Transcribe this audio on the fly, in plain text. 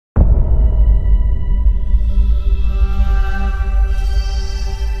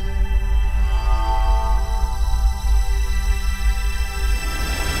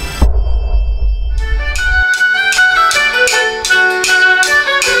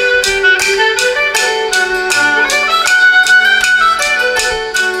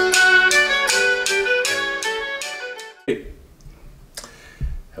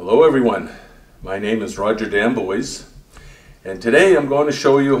is Roger D'Amboise, and today I'm going to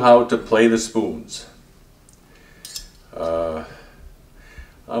show you how to play the spoons. I'm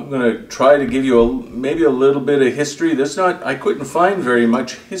going to try to give you maybe a little bit of history. I couldn't find very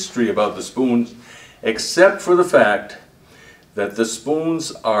much history about the spoons, except for the fact that the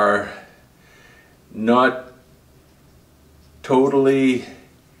spoons are not totally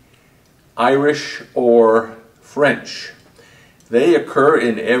Irish or French. They occur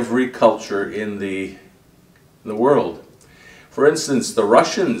in every culture in the world. For instance, the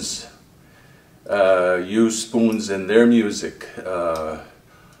Russians use spoons in their music.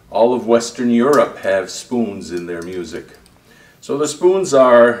 All of Western Europe have spoons in their music. So the spoons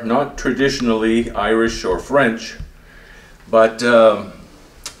are not traditionally Irish or French, but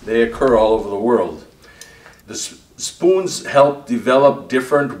they occur all over the world. The spoons help develop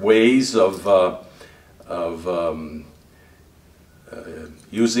different ways of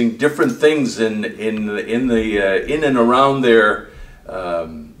using different things in and around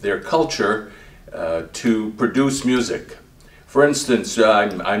their culture to produce music. For instance,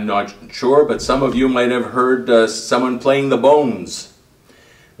 I'm not sure, but some of you might have heard someone playing the bones.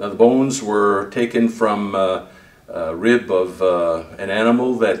 Now, the bones were taken from a rib of an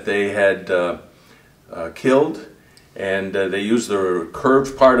animal that they had killed, and they used the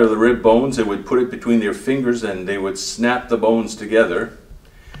curved part of the rib bones. They would put it between their fingers and they would snap the bones together.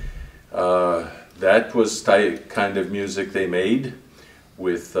 That was the kind of music they made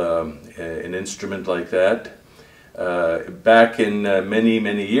with an instrument like that. Back in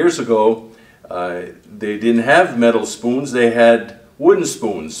many years ago, they didn't have metal spoons, they had wooden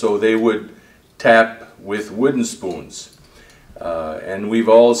spoons, so they would tap with wooden spoons. And we've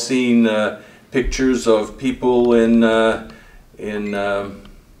all seen pictures of people in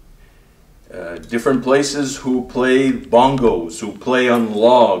different places who play bongos, who play on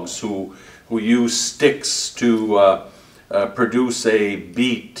logs, who use sticks to produce a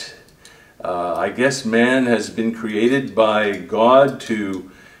beat. I guess man has been created by God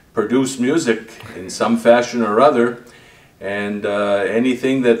to produce music in some fashion or other, and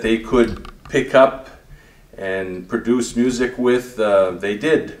anything that they could pick up and produce music with, they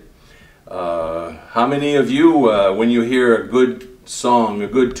did. How many of you, when you hear a good song, a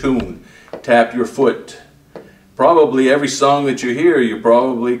good tune, tap your foot? Probably every song that you hear, you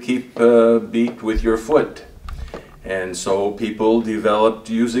probably keep beat with your foot. And so people developed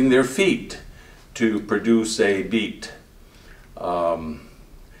using their feet to produce a beat.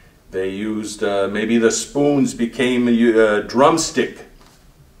 They used, maybe the spoons became a drumstick.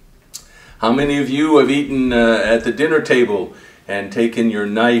 How many of you have eaten at the dinner table and taken your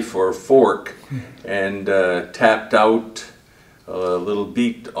knife or fork and tapped out a little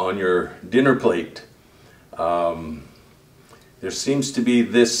beat on your dinner plate? There seems to be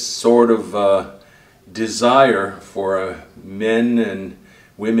this sort of desire for men and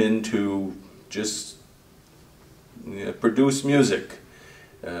women to just produce music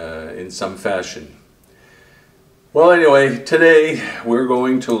in some fashion. Well, anyway, today we're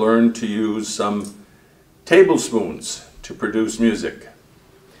going to learn to use some tablespoons to produce music.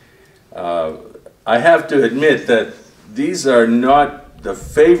 I have to admit that these are not the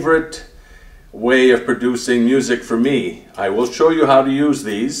favorite way of producing music for me. I will show you how to use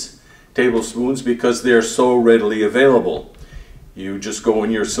these tablespoons because they're so readily available. You just go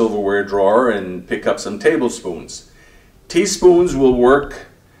in your silverware drawer and pick up some tablespoons. Teaspoons will work,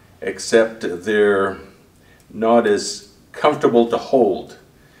 except they're not as comfortable to hold.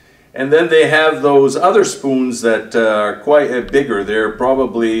 And then they have those other spoons that are quite bigger. They're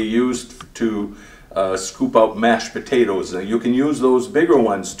probably used to scoop out mashed potatoes. Now, you can use those bigger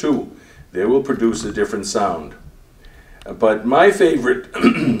ones too. They will produce a different sound. But my favorite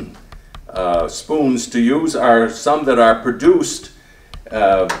spoons to use are some that are produced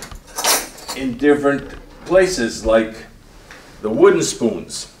in different places, like the wooden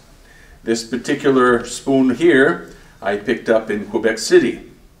spoons. This particular spoon here I picked up in Quebec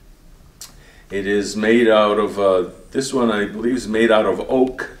City. It is made out of, this one I believe is made out of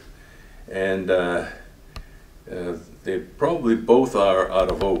oak, and they probably both are out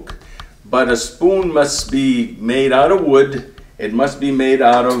of oak. But a spoon must be made out of wood. It must be made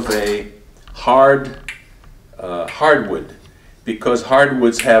out of a hardwood, because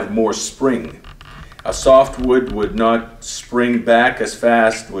hardwoods have more spring. A soft wood would not spring back as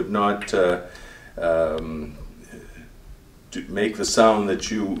fast, would not make the sound that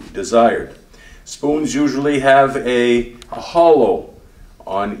you desired. Spoons usually have a hollow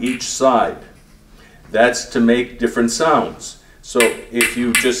on each side. That's to make different sounds. So if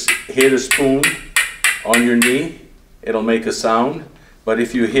you just hit a spoon on your knee, it'll make a sound. But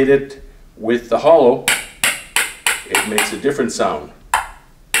if you hit it with the hollow, it makes a different sound.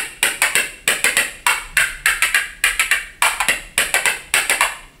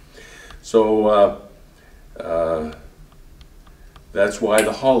 So that's why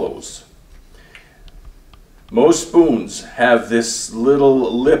the hollows. Most spoons have this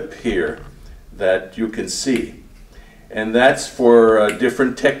little lip here that you can see, and that's for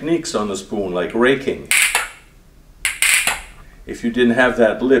different techniques on the spoon, like raking. If you didn't have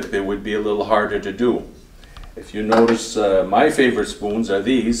that lip, it would be a little harder to do. If you notice, my favorite spoons are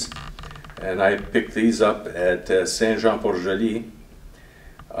these, and I picked these up at Saint-Jean-Port-Joli.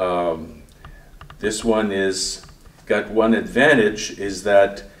 This one is got one advantage, is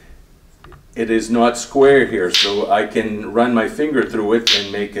that it is not square here, so I can run my finger through it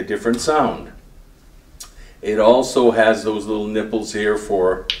and make a different sound. It also has those little nipples here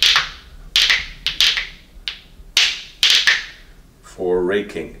for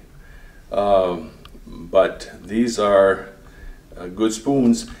raking. But these are good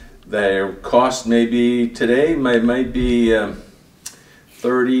spoons. Their cost maybe today might be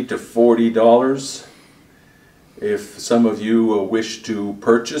 $30 to $40. If some of you wish to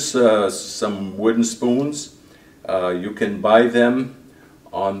purchase some wooden spoons, you can buy them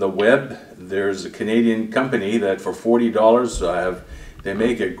on the web. There's a Canadian company that for $40 they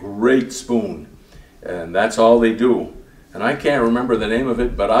make a great spoon, and that's all they do. And I can't remember the name of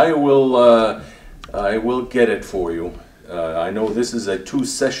it, but I will get it for you. I know this is a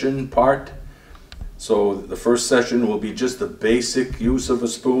 2-session part, so the first session will be just the basic use of the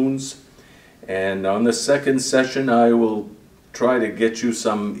spoons, and on the second session I will try to get you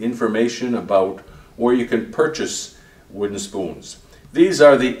some information about where you can purchase wooden spoons. These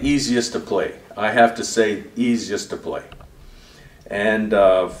are the easiest to play. I have to say, easiest to play. And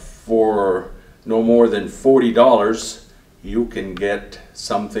for no more than $40, you can get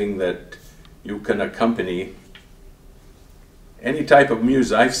something that you can accompany any type of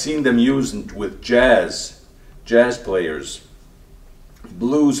music. I've seen them used with jazz players,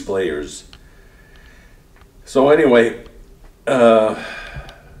 blues players. So anyway, yeah.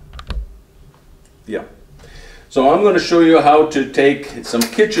 So I'm going to show you how to take some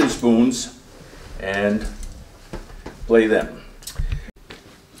kitchen spoons and play them.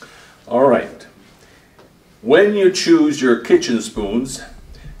 All right. When you choose your kitchen spoons,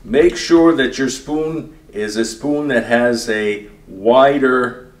 make sure that your spoon is a spoon that has a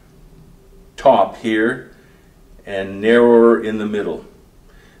wider top here and narrower in the middle.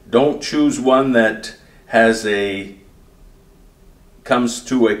 Don't choose one that comes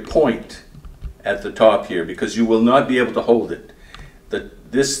to a point at the top here, because you will not be able to hold it.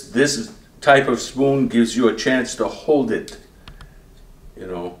 This type of spoon gives you a chance to hold it, you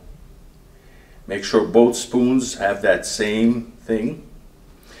know. Make sure both spoons have that same thing.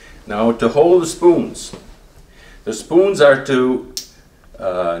 Now, to hold the spoons are to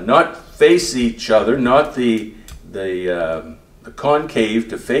not face each other, not the concave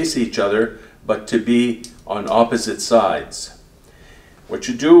to face each other, but to be on opposite sides. What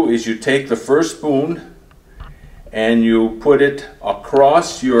you do is you take the first spoon and you put it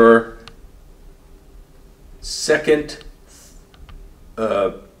across your second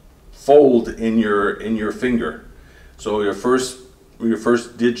fold in your finger. So your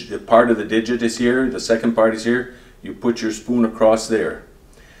first digit, part of the digit is here, the second part is here. You put your spoon across there,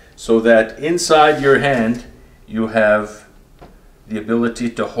 so that inside your hand you have the ability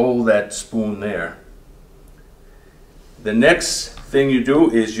to hold that spoon there. The next thing you do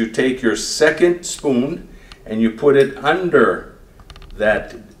is you take your second spoon and you put it under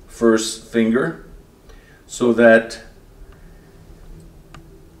that first finger, so that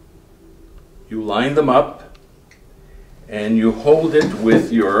you line them up and you hold it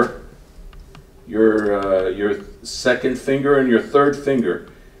with your second finger and your third finger.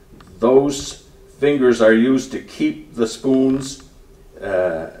 Those fingers are used to keep the spoons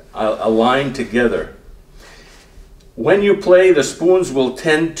aligned together. When you play, the spoons will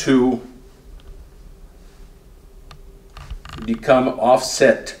tend to become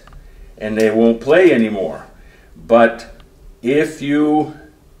offset and they won't play anymore. But if you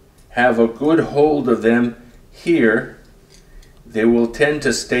have a good hold of them here, they will tend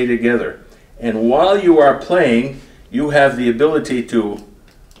to stay together. And while you are playing, you have the ability to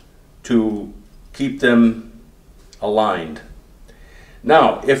keep them aligned.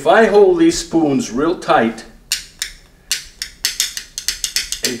 Now, if I hold these spoons real tight,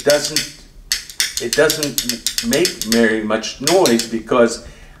 it doesn't make very much noise because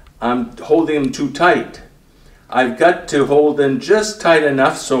I'm holding them too tight. I've got to hold them just tight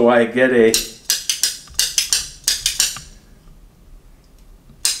enough so I get a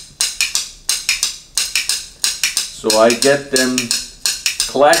So I get them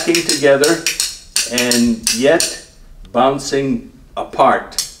clacking together and yet bouncing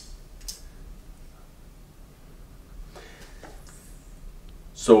apart.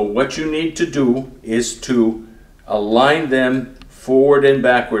 So what you need to do is to align them forward and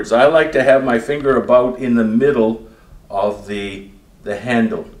backwards. I like to have my finger about in the middle of the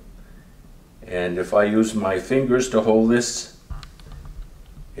handle. And if I use my fingers to hold this,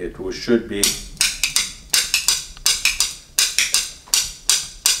 it should be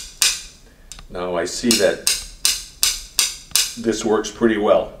now I see that this works pretty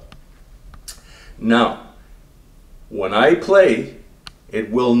well. Now, when I play, it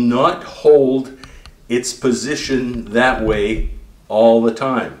will not hold its position that way all the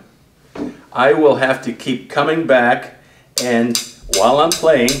time. I will have to keep coming back, and while I'm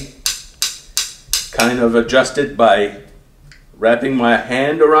playing, kind of adjust it by wrapping my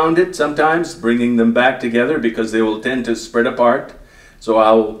hand around it sometimes, bringing them back together because they will tend to spread apart. So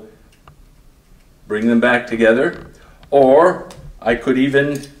I'll bring them back together, or I could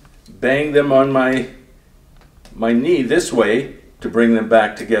even bang them on my knee this way to bring them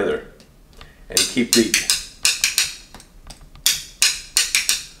back together and keep the...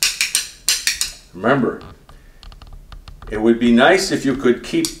 Remember, it would be nice if you could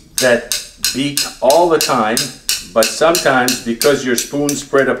keep that beat all the time, but sometimes because your spoons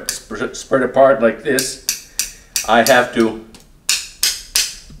spread apart like this, I have to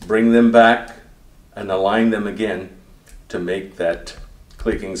bring them back and align them again to make that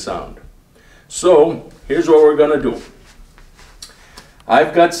clicking sound. So here's what we're going to do.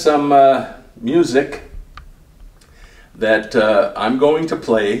 I've got some music that I'm going to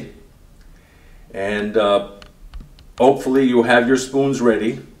play, and hopefully you have your spoons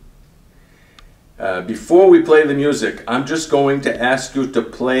ready. Before we play the music, I'm just going to ask you to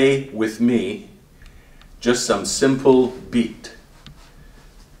play with me just some simple beat.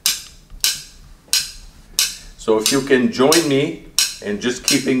 So if you can join me in just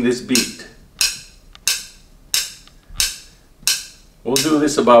keeping this beat. We'll do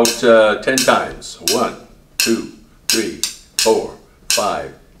this about 10 times. 1, 2, 3, 4,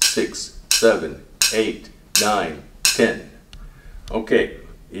 5, 6, 7, 8, 9, 10. Okay,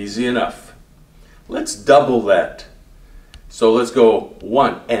 easy enough. Let's double that. So let's go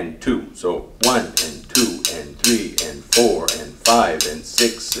 1 and 2. So 1 and 2 and 3 and 4 and 5 and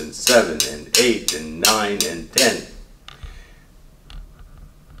 6 and 7 and 8 and 9 and 10.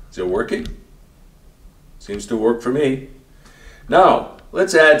 Is it working? Seems to work for me. Now,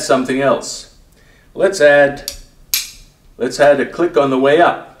 let's add something else. Let's add a click on the way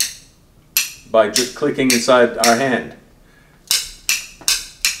up by just clicking inside our hand.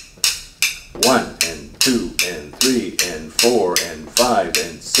 1 and 2 and 3 and 4 and 5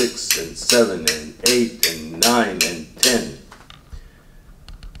 and 6 and 7 and 8 and 9 and 10.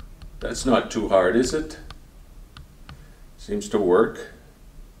 That's not too hard, is it? Seems to work.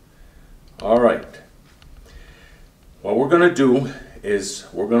 All right. What we're going to do is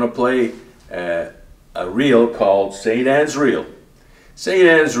we're going to play a reel called St. Anne's Reel. St.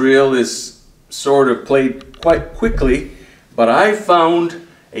 Anne's Reel is sort of played quite quickly, but I found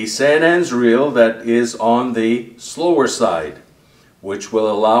a St. Anne's Reel that is on the slower side, which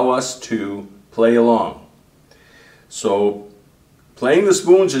will allow us to play along. So playing the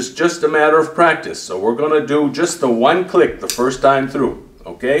spoons is just a matter of practice. So we're going to do just the one click the first time through.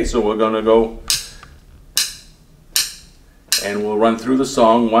 Okay, so we're going to go and we'll run through the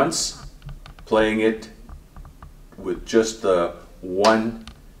song once, playing it with just the one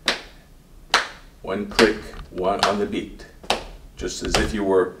click, one on the beat, just as if you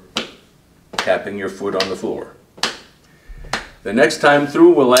were tapping your foot on the floor. The next time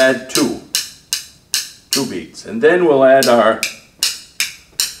through we'll add two beats, and then we'll add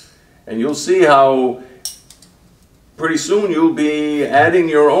and you'll see how pretty soon you'll be adding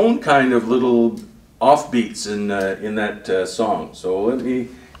your own kind of little offbeats in that song. So let me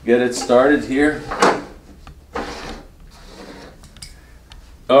get it started here.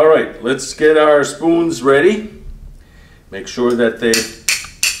 All right, let's get our spoons ready. Make sure that they...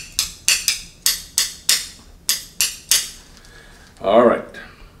 All right.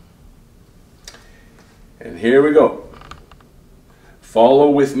 And here we go.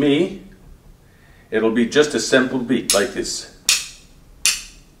 Follow with me. It'll be just a simple beat like this.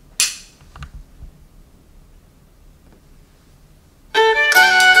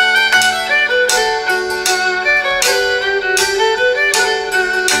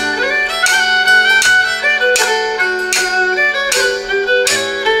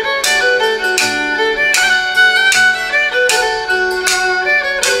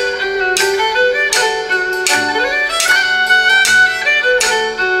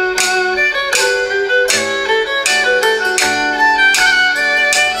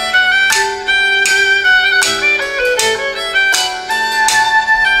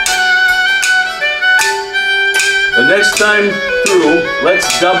 time through,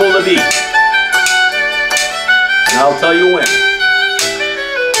 let's double the beat. And I'll tell you when.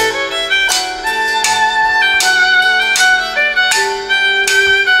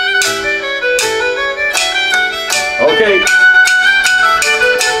 Okay.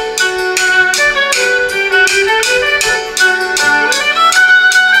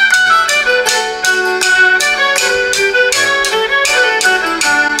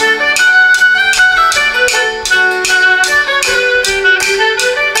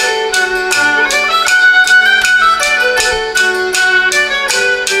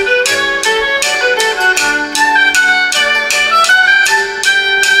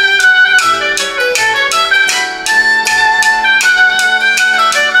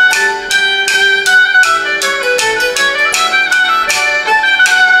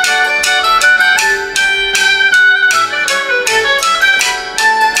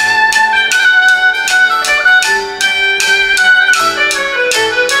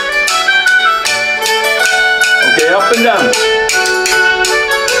 Up and down.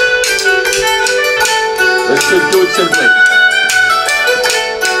 Let's just do it simply.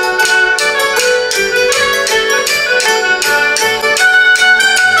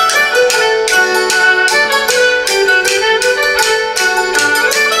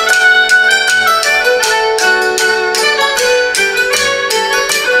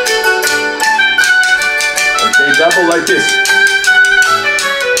 Okay, double like this.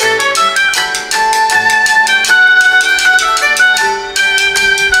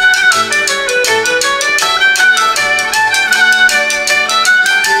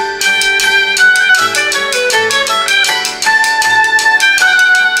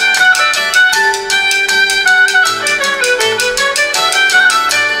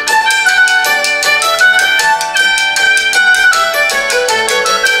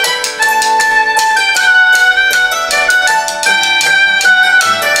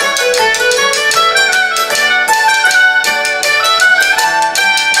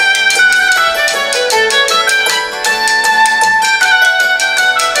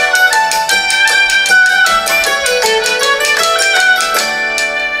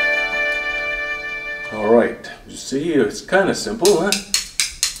 See, it's kind of simple, huh?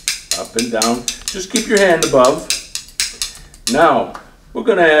 Up and down. Just keep your hand above. Now, we're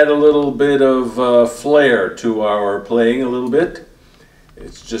going to add a little bit of flair to our playing a little bit.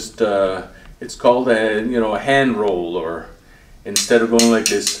 It's just, it's called a hand roll, or instead of going like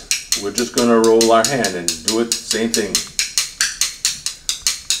this, we're just going to roll our hand and do it, same thing.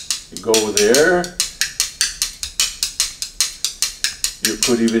 You go there. You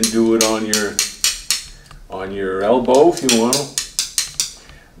could even do it on your elbow if you want to.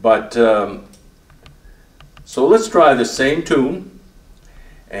 But so let's try the same tune,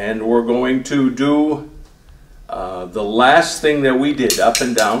 and we're going to do the last thing that we did, up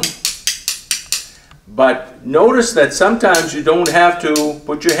and down. But notice that sometimes you don't have to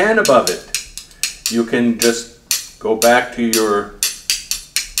put your hand above it. You can just go back to your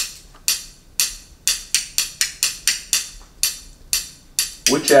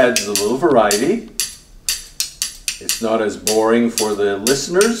which adds a little variety. It's not as boring for the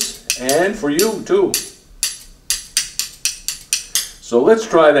listeners and for you too. So let's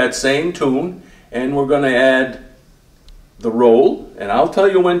try that same tune, and we're going to add the roll, and I'll tell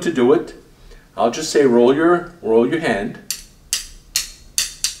you when to do it. I'll just say roll your hand.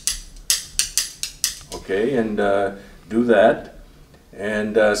 Okay, and do that.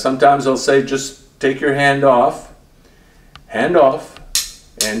 And sometimes I'll say just take your hand off, and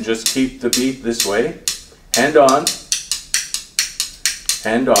just keep the beat this way. Hand on,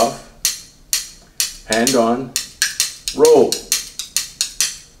 hand off, hand on, roll.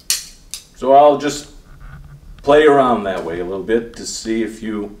 So I'll just play around that way a little bit to see if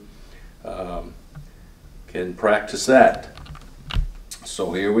you can practice that.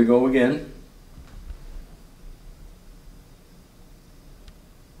 So here we go again.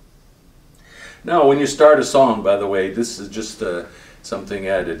 Now when you start a song, by the way, this is just something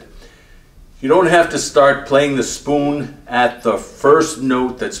added. You don't have to start playing the spoon at the first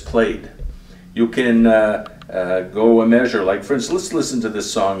note that's played. You can go a measure, like for instance, let's listen to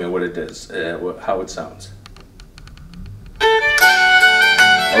this song and what it does, how it sounds.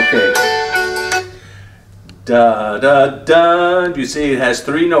 Okay. Da da da. Do you see it has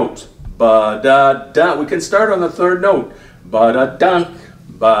three notes? Ba da da. We can start on the third note. Ba da da.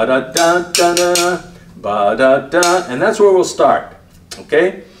 Ba da da da da. Ba da da. And that's where we'll start.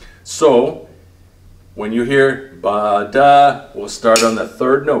 Okay? So when you hear ba da, we'll start on the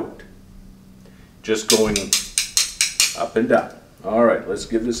third note. Just going up and down. All right, let's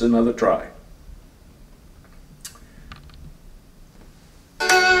give this another try.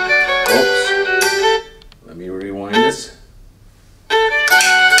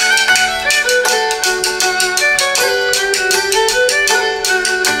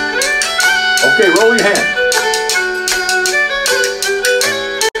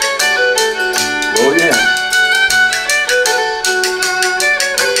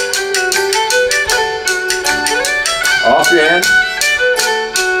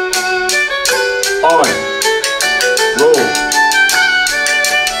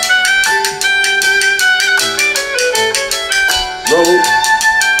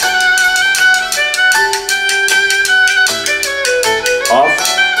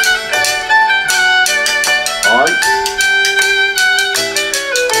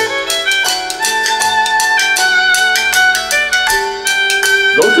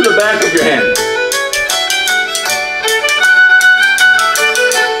 the back of your hand.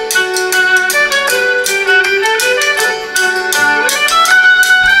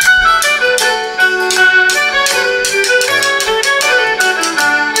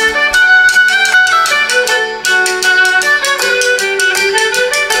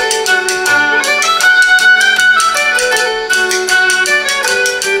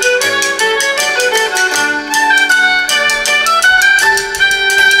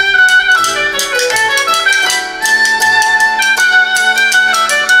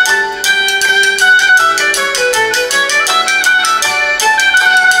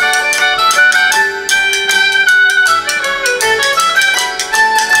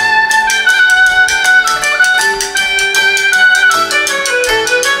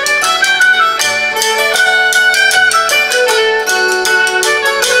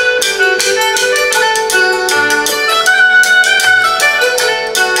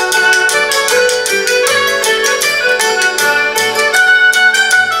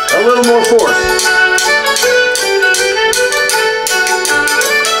 A little more force.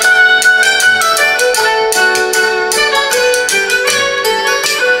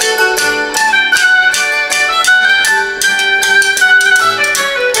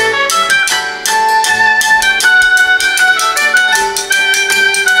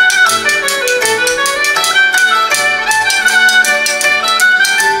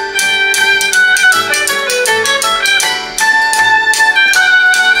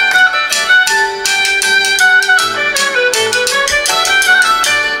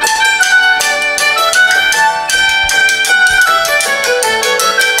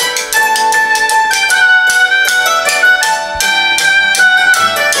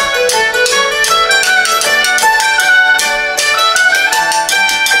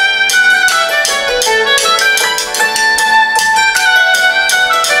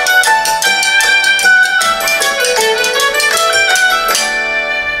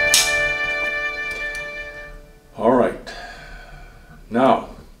 Now,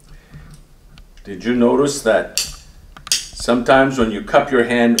 did you notice that sometimes when you cup your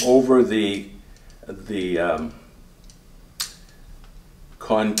hand over the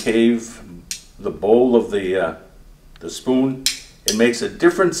concave, the bowl of the spoon, it makes a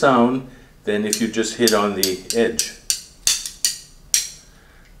different sound than if you just hit on the edge.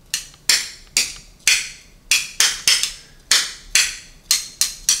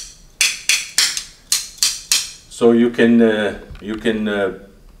 So you can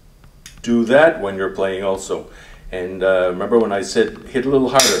do that when you're playing also. And remember when I said hit a little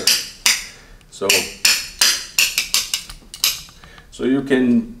harder. So you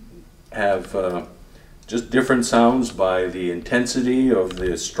can have just different sounds by the intensity of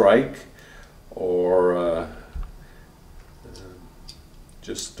the strike, or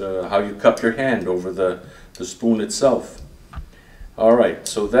just how you cup your hand over the spoon itself. All right,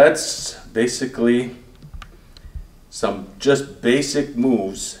 so that's basically some just basic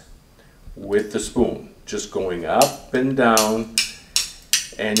moves with the spoon, just going up and down,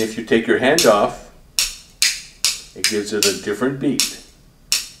 and if you take your hand off, it gives it a different beat.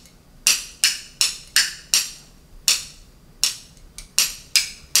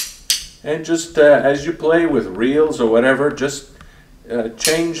 And just as you play with reels or whatever, just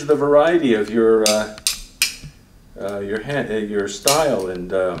change the variety of your style,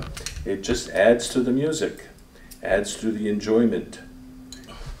 and it just adds to the music. Adds to the enjoyment.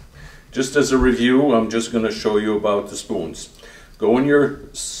 Just as a review, I'm just going to show you about the spoons. Go in your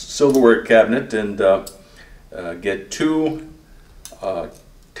silverware cabinet and get 2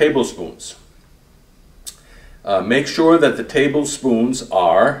 tablespoons. Make sure that the tablespoons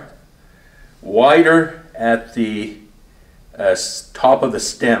are wider at the top of the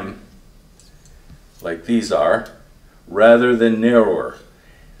stem, like these are, rather than narrower.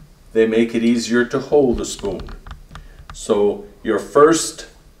 They make it easier to hold the spoon. So your first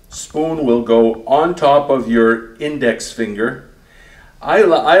spoon will go on top of your index finger. I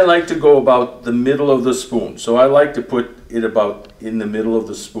like to go about the middle of the spoon. So I like to put it about in the middle of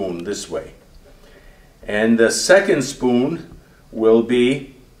the spoon this way. And the second spoon will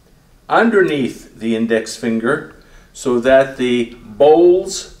be underneath the index finger so that the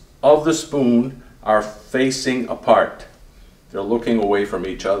bowls of the spoon are facing apart. They're looking away from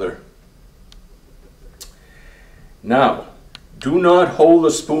each other. Now, do not hold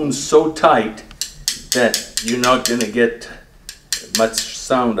the spoon so tight that you're not going to get much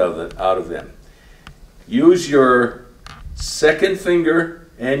sound out of them. Use your second finger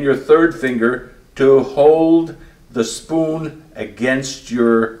and your third finger to hold the spoon against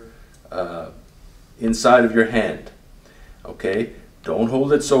your inside of your hand. Okay? Don't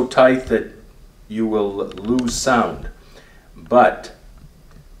hold it so tight that you will lose sound, but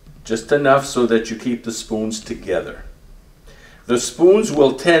just enough so that you keep the spoons together. The spoons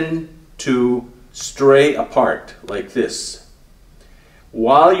will tend to stray apart like this.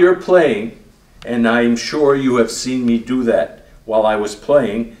 While you're playing, and I'm sure you have seen me do that, while I was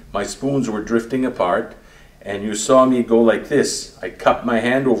playing, my spoons were drifting apart, and you saw me go like this. I cupped my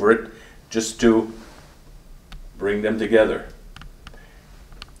hand over it just to bring them together.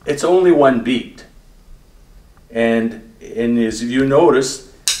 It's only one beat. And as you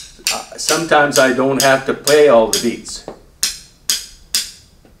notice, sometimes I don't have to play all the beats.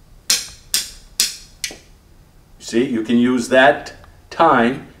 See, you can use that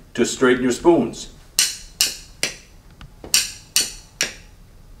time to straighten your spoons.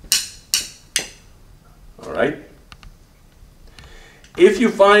 All right. If you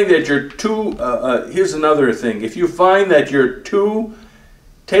find that your here's another thing. If you find that your 2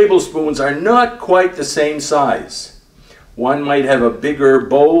 tablespoons are not quite the same size, one might have a bigger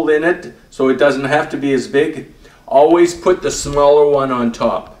bowl in it, so it doesn't have to be as big, always put the smaller one on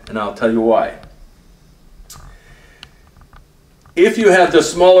top, and I'll tell you why. If you have the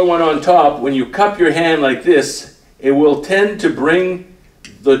smaller one on top, when you cup your hand like this, it will tend to bring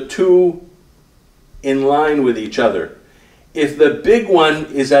the 2 in line with each other. If the big one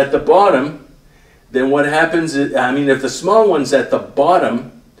is at the bottom, then what happens is, if the small one's at the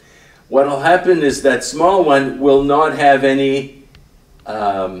bottom, what will happen is that small one will not have any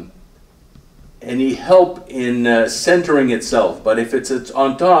help in centering itself. But if it's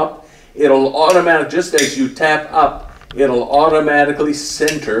on top, it'll automatically, just as you tap up, it'll automatically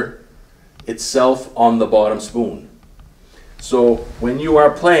center itself on the bottom spoon. So when you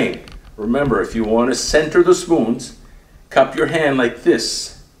are playing, remember, if you want to center the spoons, cup your hand like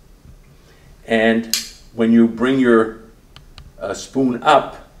this, and when you bring your spoon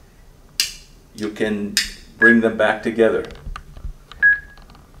up, you can bring them back together.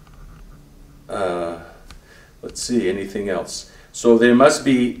 Let's see, anything else? So they must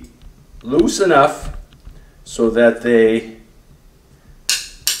be loose enough so that they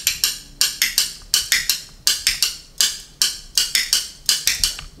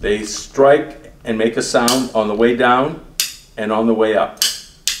strike and make a sound on the way down and on the way up.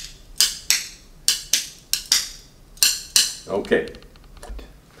 Okay.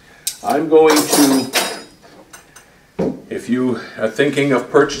 I'm going to, if you are thinking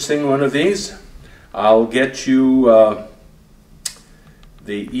of purchasing one of these, I'll get you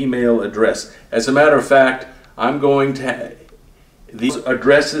the email address. As a matter of fact, I'm going to, these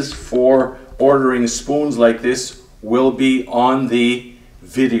addresses for ordering spoons like this will be on the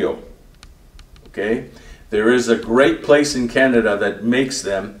video. Okay? There is a great place in Canada that makes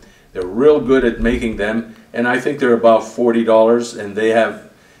them. They're real good at making them, and I think they're about $40, and they have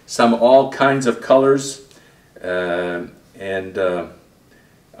all kinds of colors, all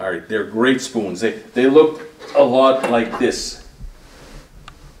right, they're great spoons. They look a lot like this,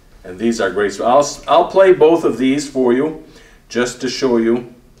 and these are great. So I'll play both of these for you, just to show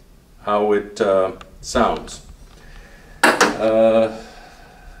you how it sounds.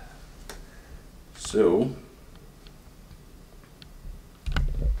 So.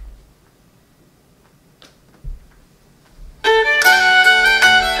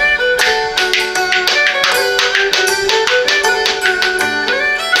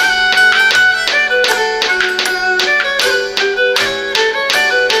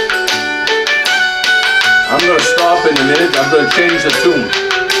 I'm going to stop in a minute. I'm going to change the tune.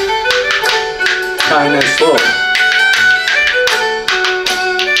 Kind of slow.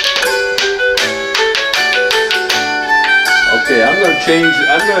 Okay, I'm going to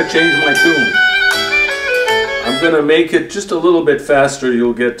change my tune. I'm going to make it just a little bit faster.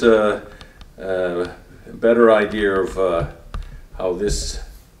 You'll get a better idea of how this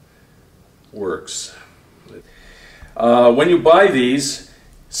works. When you buy these,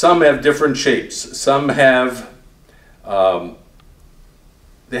 some have different shapes. Some have,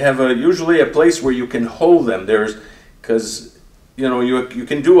 they have usually a place where you can hold them. Because you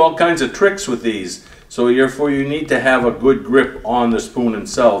can do all kinds of tricks with these. So therefore you need to have a good grip on the spoon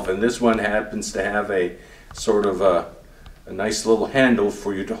itself. And this one happens to have a sort of a nice little handle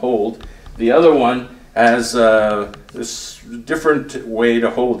for you to hold. The other one has this different way to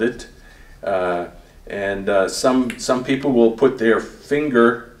hold it. Some people will put their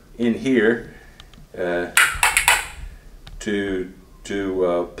finger in here to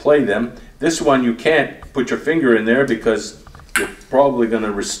play them. This one you can't put your finger in there because you're probably going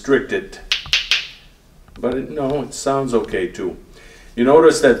to restrict it. But no, it sounds okay too. You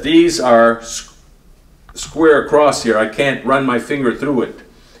notice that these are square across here. I can't run my finger through it.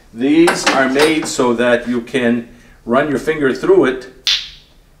 These are made so that you can run your finger through it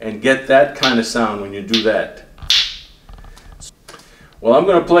and get that kind of sound when you do that. Well, I'm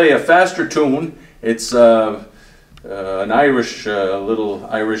going to play a faster tune. It's an Irish, little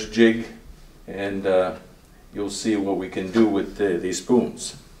Irish jig, and you'll see what we can do with these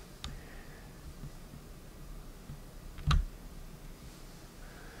spoons.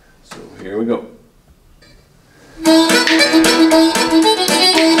 So here we go.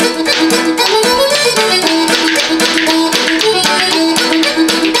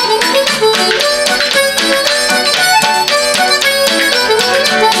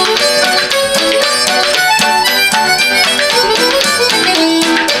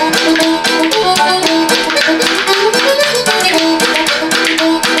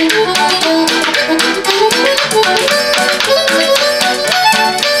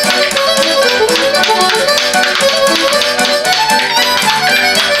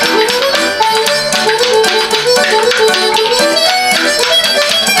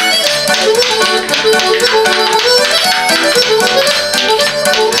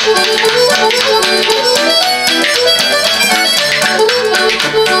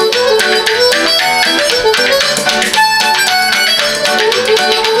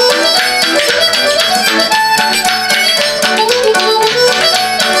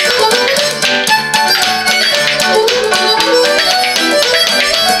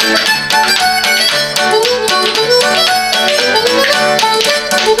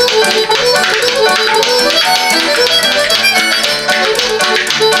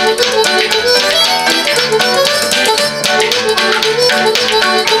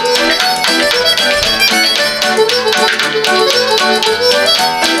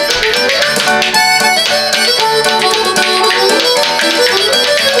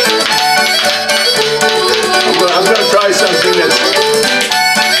 I'm going to try something that's...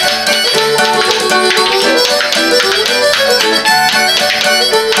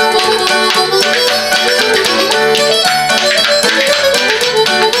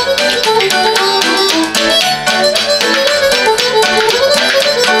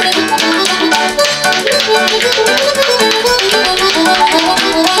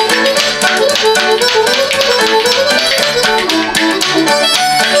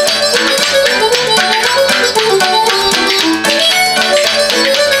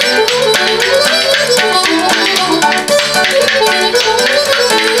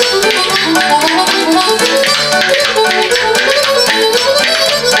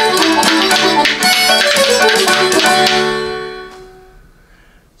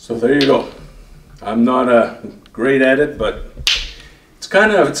 So there you go. I'm not great at it, but it's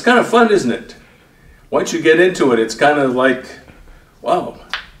kind of fun, isn't it? Once you get into it, it's kind of like, wow,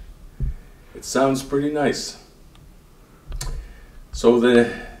 it sounds pretty nice. So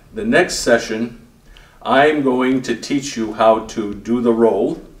the next session, I'm going to teach you how to do the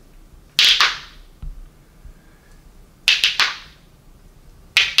roll.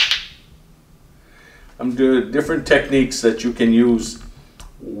 I'm doing different techniques that you can use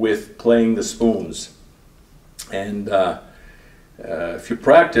with playing the spoons, and if you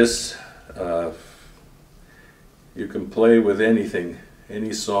practice, you can play with anything,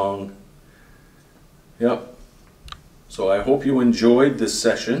 any song. Yep. So I hope you enjoyed this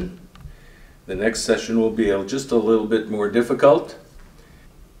session. The next session will be just a little bit more difficult,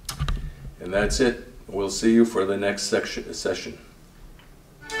 and that's it. We'll see you for the next session.